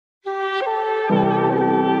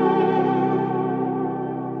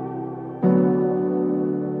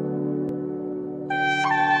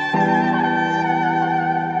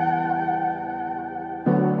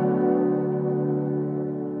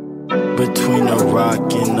between a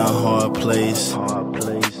rock and a hard place.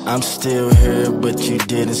 I'm still here, but you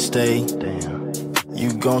didn't stay.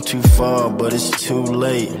 You gone too far, but it's too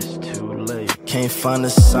late. Can't find a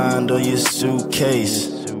sign on your suitcase.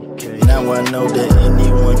 Now I know that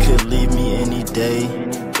anyone could leave me any day,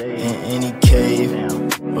 in any cave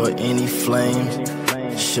or any flame.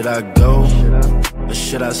 Should I go or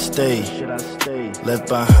should I stay? Left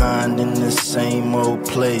behind in the same old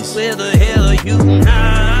place. Where the hell are you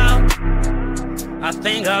now? I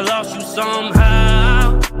think I lost you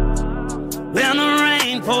somehow. When the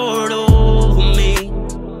rain poured over me,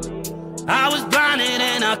 I was blinded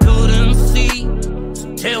and I couldn't see.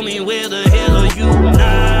 So tell me, where the hell are you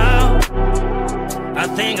now? I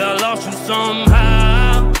think I lost you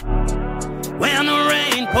somehow. When the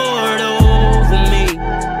rain poured over me,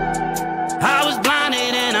 I was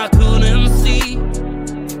blinded and I couldn't see.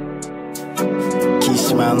 Keep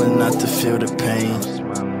smiling not to feel the pain,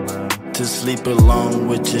 to sleep alone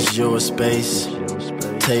with just your space.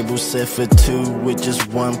 Table set for two with just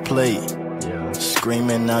one plate.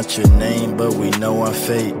 Screaming out your name, but we know our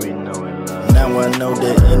fate. Now I know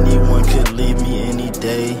that anyone could leave me any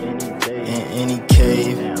day, in any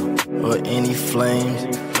cave or any flame.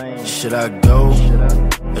 Should I go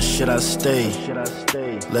or should I stay?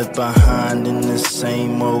 Left behind in the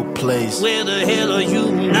same old place. Where the hell are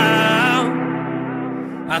you now?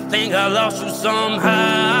 I think I lost you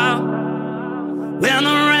somehow. When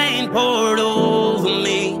the rain poured over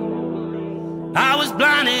me, I was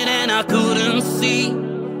blinded and I couldn't see.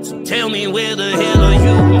 So tell me, where the hell are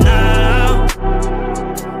you now?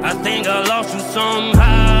 I think I lost you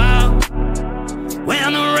somehow.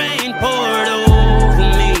 When the rain poured